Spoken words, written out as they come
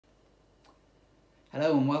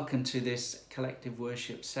Hello and welcome to this collective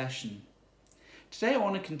worship session. Today I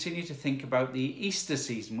want to continue to think about the Easter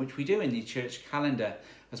season, which we do in the church calendar,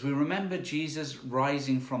 as we remember Jesus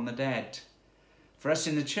rising from the dead. For us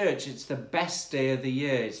in the church, it's the best day of the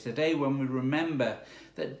year. It's the day when we remember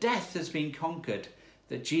that death has been conquered,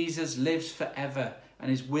 that Jesus lives forever and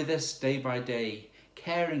is with us day by day,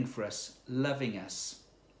 caring for us, loving us.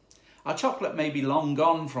 Our chocolate may be long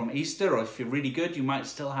gone from Easter, or if you're really good, you might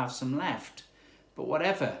still have some left. But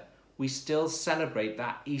whatever, we still celebrate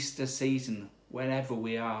that Easter season wherever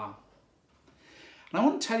we are. And I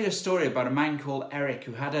want to tell you a story about a man called Eric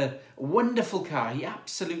who had a wonderful car. He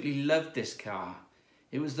absolutely loved this car.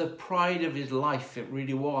 It was the pride of his life, it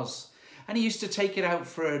really was. And he used to take it out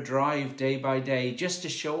for a drive day by day just to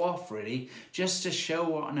show off, really, just to show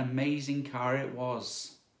what an amazing car it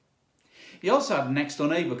was. He also had a next door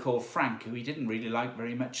neighbour called Frank, who he didn't really like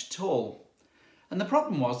very much at all. And the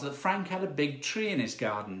problem was that Frank had a big tree in his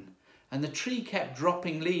garden, and the tree kept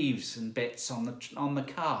dropping leaves and bits on the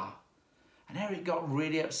car. And Eric got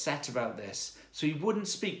really upset about this, so he wouldn't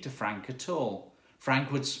speak to Frank at all.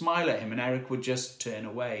 Frank would smile at him and Eric would just turn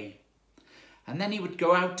away. And then he would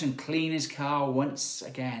go out and clean his car once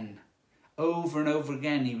again. Over and over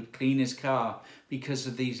again he would clean his car because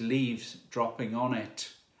of these leaves dropping on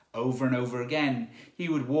it. Over and over again he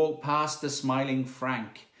would walk past the smiling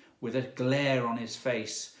Frank with a glare on his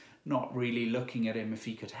face, not really looking at him if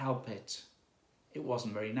he could help it. It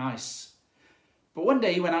wasn't very nice. But one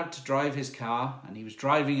day he went out to drive his car, and he was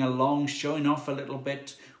driving along, showing off a little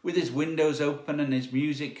bit, with his windows open and his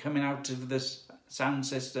music coming out of the sound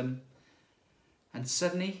system. And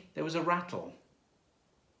suddenly there was a rattle.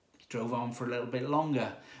 He drove on for a little bit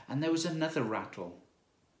longer, and there was another rattle.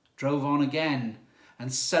 Drove on again,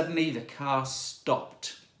 and suddenly the car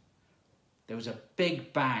stopped. There was a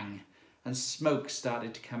big bang and smoke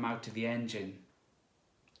started to come out of the engine.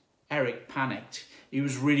 Eric panicked. He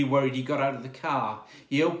was really worried. He got out of the car.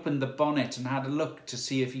 He opened the bonnet and had a look to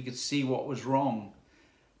see if he could see what was wrong.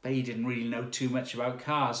 But he didn't really know too much about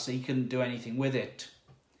cars, so he couldn't do anything with it.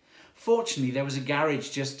 Fortunately, there was a garage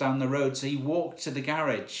just down the road, so he walked to the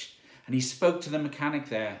garage and he spoke to the mechanic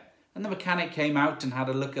there. And the mechanic came out and had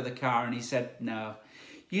a look at the car and he said, "No,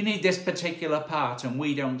 you need this particular part and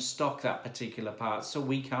we don't stock that particular part, so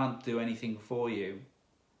we can't do anything for you."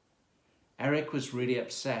 Eric was really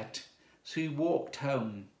upset, so he walked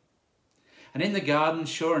home. And in the garden,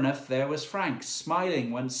 sure enough, there was Frank, smiling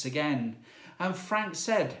once again. And Frank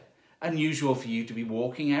said, "Unusual for you to be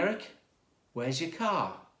walking, Eric. Where's your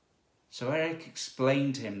car?" So Eric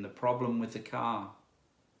explained to him the problem with the car.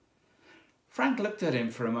 Frank looked at him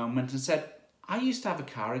for a moment and said, "I used to have a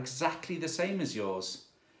car exactly the same as yours.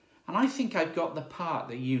 And I think I've got the part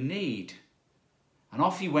that you need." And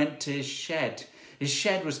off he went to his shed. His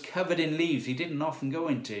shed was covered in leaves. He didn't often go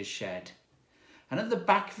into his shed. And at the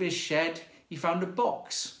back of his shed, he found a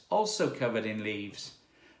box, also covered in leaves.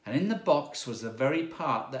 And in the box was the very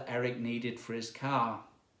part that Eric needed for his car.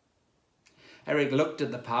 Eric looked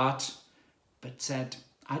at the part, but said,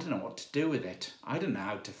 "I don't know what to do with it. I don't know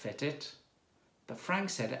how to fit it." But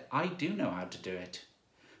Frank said, "I do know how to do it."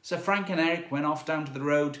 So Frank and Eric went off down to the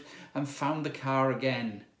road and found the car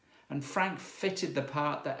again. And Frank fitted the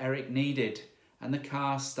part that Eric needed, and the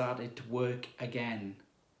car started to work again.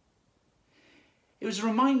 It was a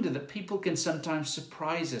reminder that people can sometimes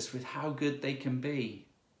surprise us with how good they can be.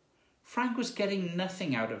 Frank was getting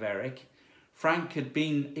nothing out of Eric. Frank had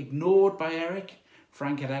been ignored by Eric.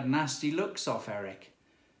 Frank had had nasty looks off Eric.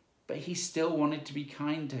 But he still wanted to be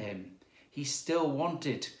kind to him. He still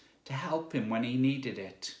wanted to help him when he needed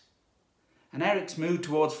it. And Eric's mood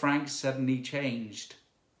towards Frank suddenly changed.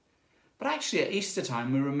 But actually at Easter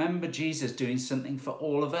time we remember Jesus doing something for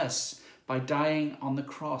all of us by dying on the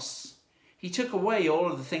cross. He took away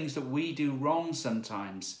all of the things that we do wrong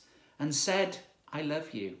sometimes and said, "I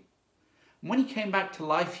love you." And when he came back to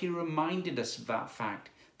life, he reminded us of that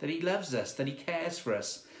fact, that he loves us, that he cares for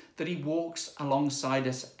us, that he walks alongside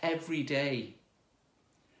us every day.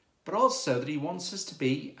 But also that he wants us to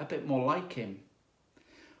be a bit more like him.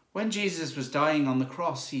 When Jesus was dying on the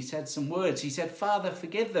cross, he said some words. He said, "Father,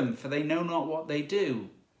 forgive them, for they know not what they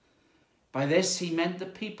do." By this, he meant the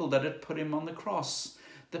people that had put him on the cross,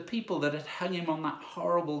 the people that had hung him on that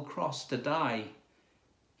horrible cross to die.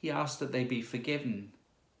 He asked that they be forgiven.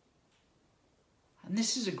 And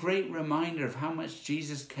this is a great reminder of how much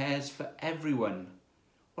Jesus cares for everyone.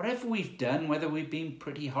 Whatever we've done, whether we've been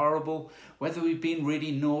pretty horrible, whether we've been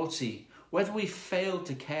really naughty, whether we've failed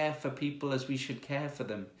to care for people as we should care for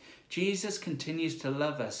them, Jesus continues to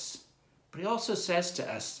love us. But he also says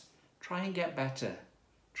to us, try and get better.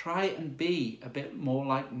 Try and be a bit more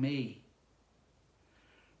like me.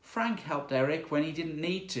 Frank helped Eric when he didn't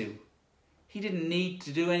need to. He didn't need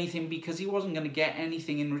to do anything because he wasn't going to get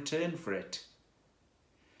anything in return for it.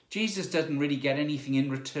 Jesus doesn't really get anything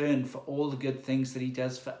in return for all the good things that he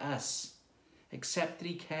does for us, except that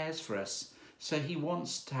he cares for us. So he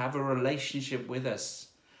wants to have a relationship with us.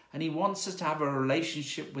 And he wants us to have a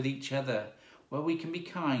relationship with each other where we can be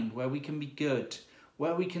kind, where we can be good,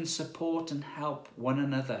 where we can support and help one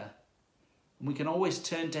another. And we can always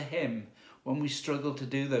turn to him when we struggle to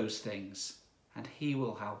do those things, and he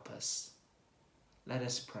will help us. Let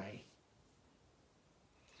us pray.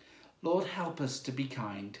 Lord, help us to be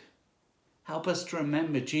kind. Help us to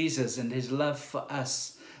remember Jesus and his love for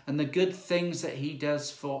us and the good things that he does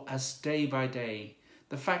for us day by day.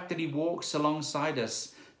 The fact that he walks alongside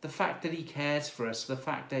us, the fact that he cares for us, the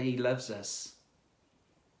fact that he loves us.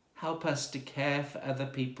 Help us to care for other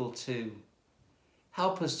people too.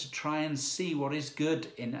 Help us to try and see what is good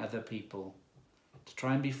in other people, to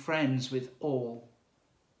try and be friends with all.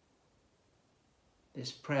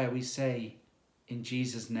 This prayer we say in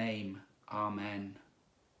Jesus' name, Amen.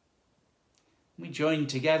 We join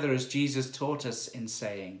together as Jesus taught us in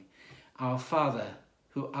saying, Our Father,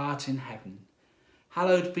 who art in heaven,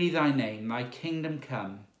 hallowed be thy name, thy kingdom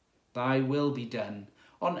come, thy will be done,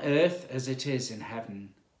 on earth as it is in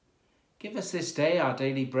heaven. Give us this day our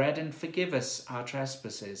daily bread, and forgive us our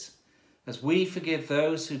trespasses, as we forgive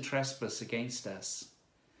those who trespass against us.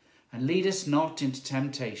 And lead us not into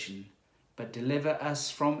temptation, but deliver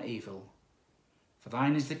us from evil. For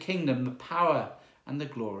thine is the kingdom, the power, and the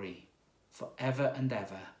glory, for ever and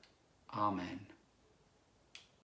ever. Amen.